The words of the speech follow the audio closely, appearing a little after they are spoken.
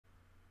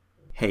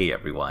Hey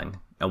everyone,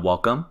 and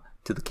welcome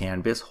to the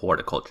Cannabis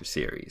Horticulture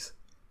series.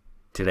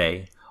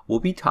 Today, we'll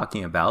be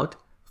talking about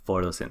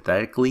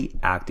photosynthetically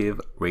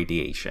active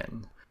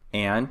radiation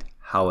and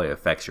how it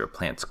affects your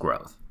plant's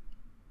growth.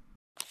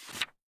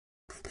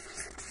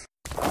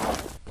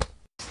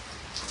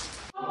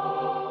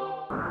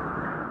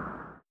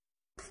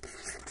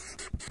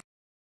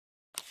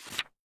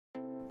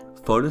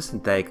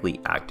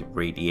 Photosynthetically active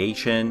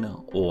radiation,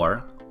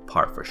 or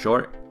PAR for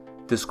short,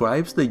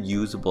 describes the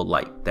usable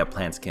light that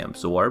plants can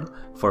absorb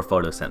for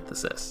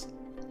photosynthesis.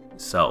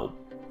 So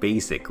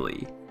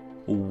basically,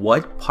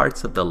 what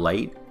parts of the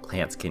light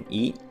plants can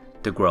eat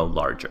to grow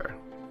larger.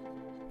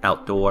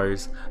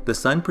 Outdoors, the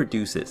sun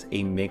produces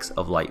a mix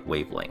of light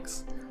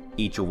wavelengths,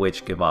 each of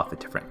which give off a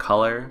different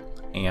color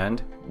and,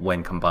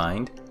 when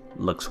combined,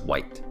 looks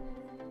white.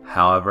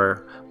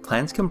 However,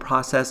 plants can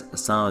process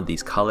some of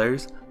these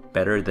colors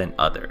better than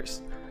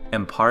others,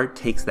 and PAR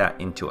takes that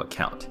into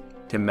account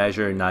to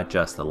measure not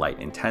just the light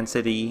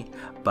intensity,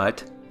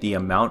 but the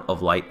amount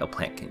of light a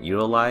plant can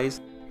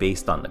utilize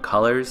based on the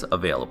colors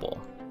available.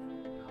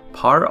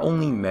 PAR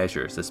only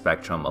measures the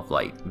spectrum of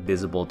light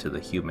visible to the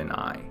human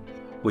eye,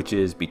 which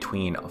is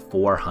between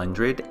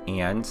 400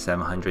 and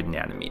 700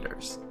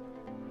 nanometers.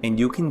 And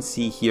you can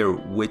see here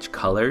which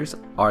colors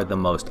are the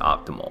most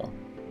optimal,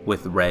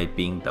 with red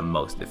being the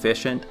most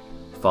efficient,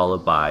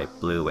 followed by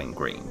blue and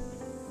green.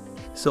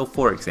 So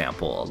for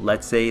example,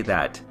 let's say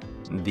that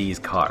these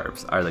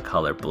carbs are the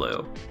color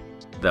blue,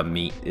 the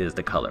meat is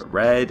the color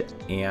red,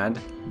 and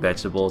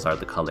vegetables are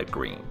the color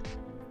green.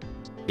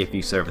 If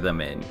you serve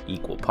them in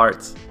equal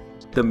parts,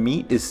 the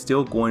meat is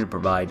still going to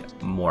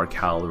provide more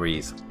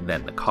calories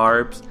than the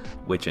carbs,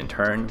 which in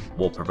turn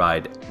will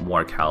provide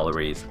more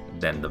calories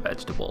than the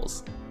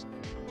vegetables.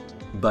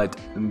 But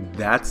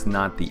that's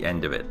not the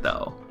end of it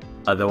though.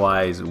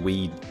 Otherwise,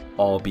 we'd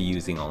all be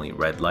using only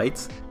red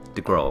lights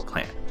to grow a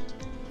plant.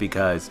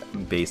 Because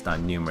based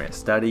on numerous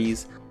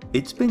studies,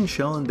 it's been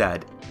shown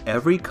that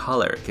every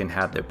color can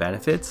have their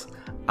benefits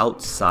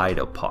outside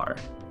of PAR.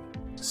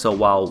 So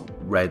while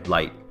red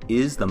light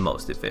is the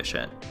most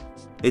efficient,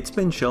 it's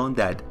been shown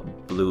that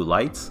blue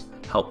lights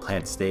help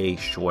plants stay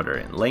shorter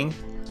in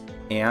length,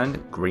 and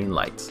green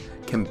lights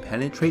can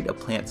penetrate a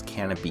plant's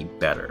canopy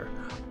better,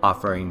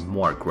 offering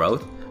more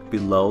growth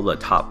below the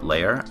top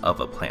layer of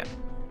a plant.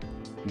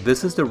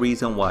 This is the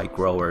reason why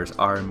growers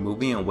are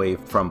moving away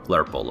from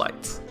blurple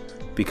lights.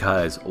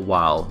 Because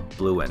while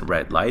blue and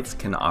red lights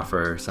can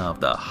offer some of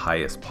the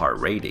highest PAR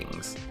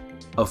ratings,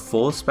 a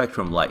full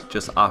spectrum light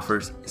just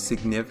offers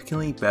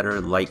significantly better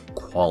light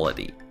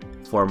quality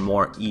for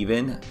more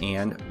even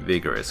and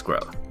vigorous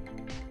growth.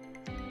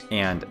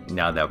 And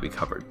now that we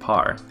covered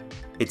PAR,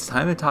 it's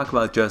time to talk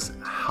about just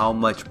how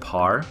much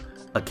PAR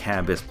a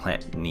cannabis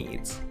plant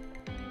needs.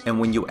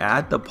 And when you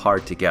add the PAR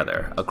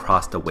together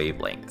across the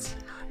wavelengths,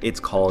 it's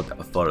called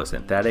a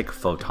photosynthetic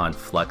photon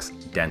flux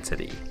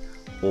density,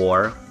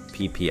 or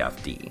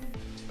ppfd,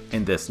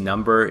 and this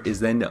number is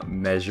then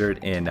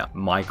measured in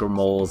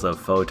micromoles of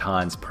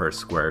photons per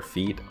square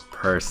feet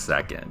per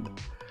second.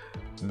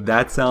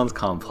 That sounds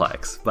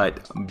complex,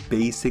 but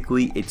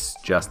basically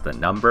it's just the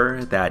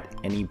number that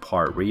any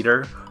PAR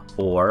reader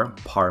or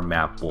PAR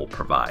map will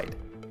provide.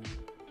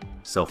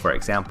 So for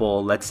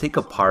example, let's take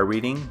a PAR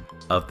reading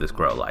of this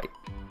grow light.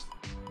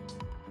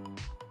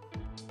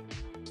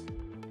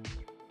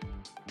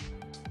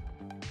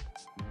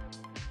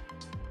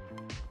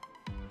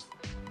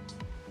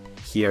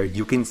 Here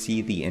you can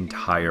see the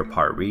entire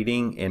PAR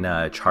reading in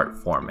a chart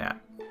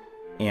format.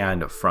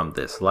 And from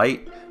this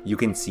light, you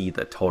can see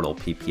the total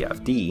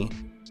ppfd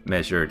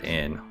measured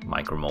in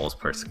micromoles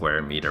per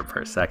square meter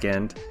per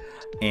second.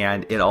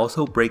 And it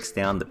also breaks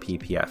down the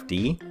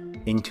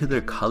ppfd into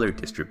their color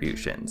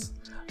distributions,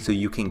 so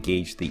you can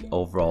gauge the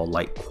overall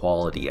light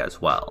quality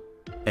as well.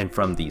 And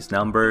from these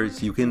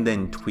numbers, you can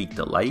then tweak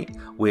the light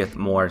with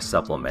more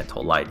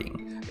supplemental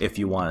lighting if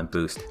you want to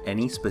boost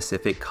any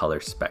specific color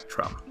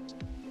spectrum.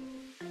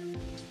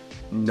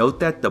 Note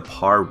that the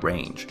PAR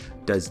range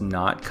does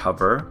not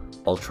cover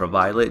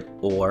ultraviolet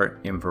or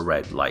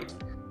infrared light.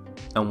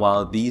 And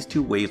while these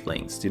two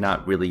wavelengths do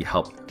not really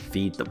help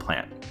feed the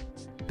plant,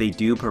 they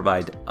do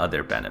provide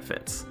other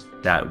benefits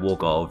that we'll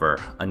go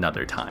over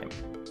another time.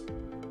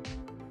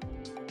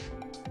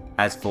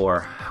 As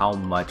for how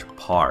much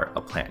PAR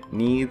a plant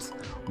needs,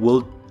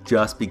 we'll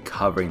just be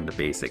covering the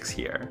basics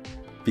here,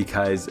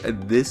 because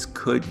this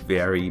could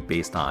vary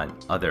based on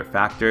other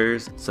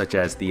factors such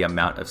as the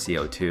amount of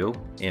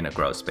CO2 in a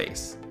grow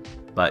space.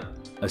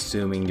 But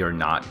assuming you're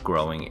not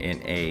growing in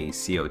a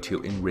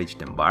CO2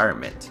 enriched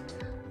environment,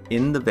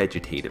 in the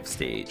vegetative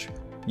stage,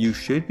 you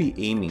should be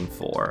aiming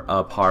for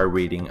a PAR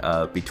reading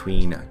of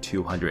between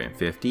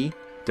 250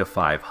 to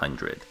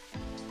 500.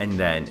 And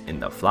then in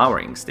the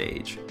flowering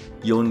stage,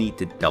 you'll need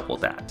to double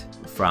that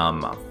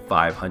from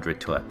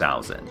 500 to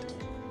 1000.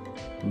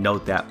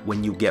 Note that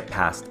when you get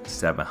past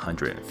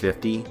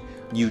 750,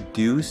 you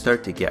do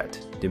start to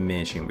get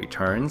diminishing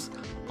returns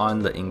on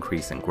the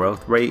increase in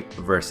growth rate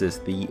versus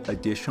the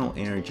additional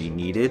energy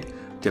needed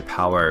to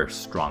power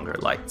stronger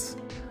lights.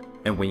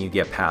 And when you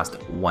get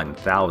past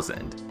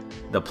 1,000,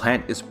 the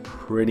plant is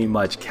pretty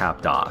much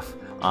capped off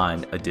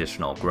on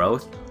additional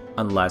growth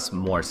unless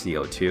more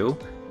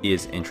CO2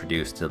 is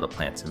introduced to the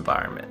plant's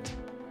environment.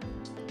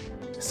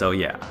 So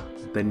yeah,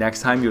 the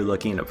next time you're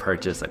looking to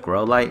purchase a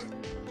grow light,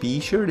 be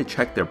sure to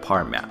check their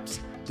par maps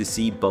to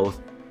see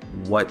both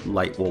what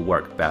light will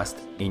work best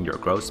in your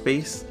grow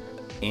space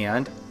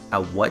and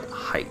at what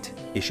height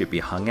it should be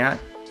hung at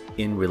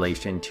in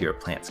relation to your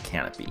plant's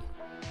canopy.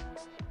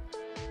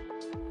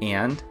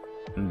 And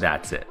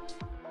that's it.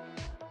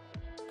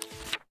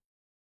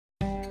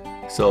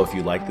 So if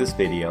you like this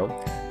video,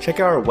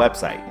 check out our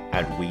website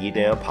at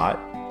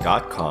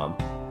weedinapot.com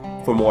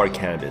for more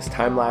cannabis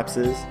time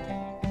lapses,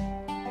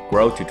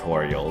 grow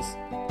tutorials,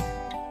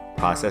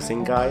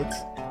 processing guides,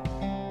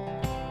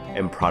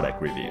 and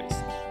product reviews.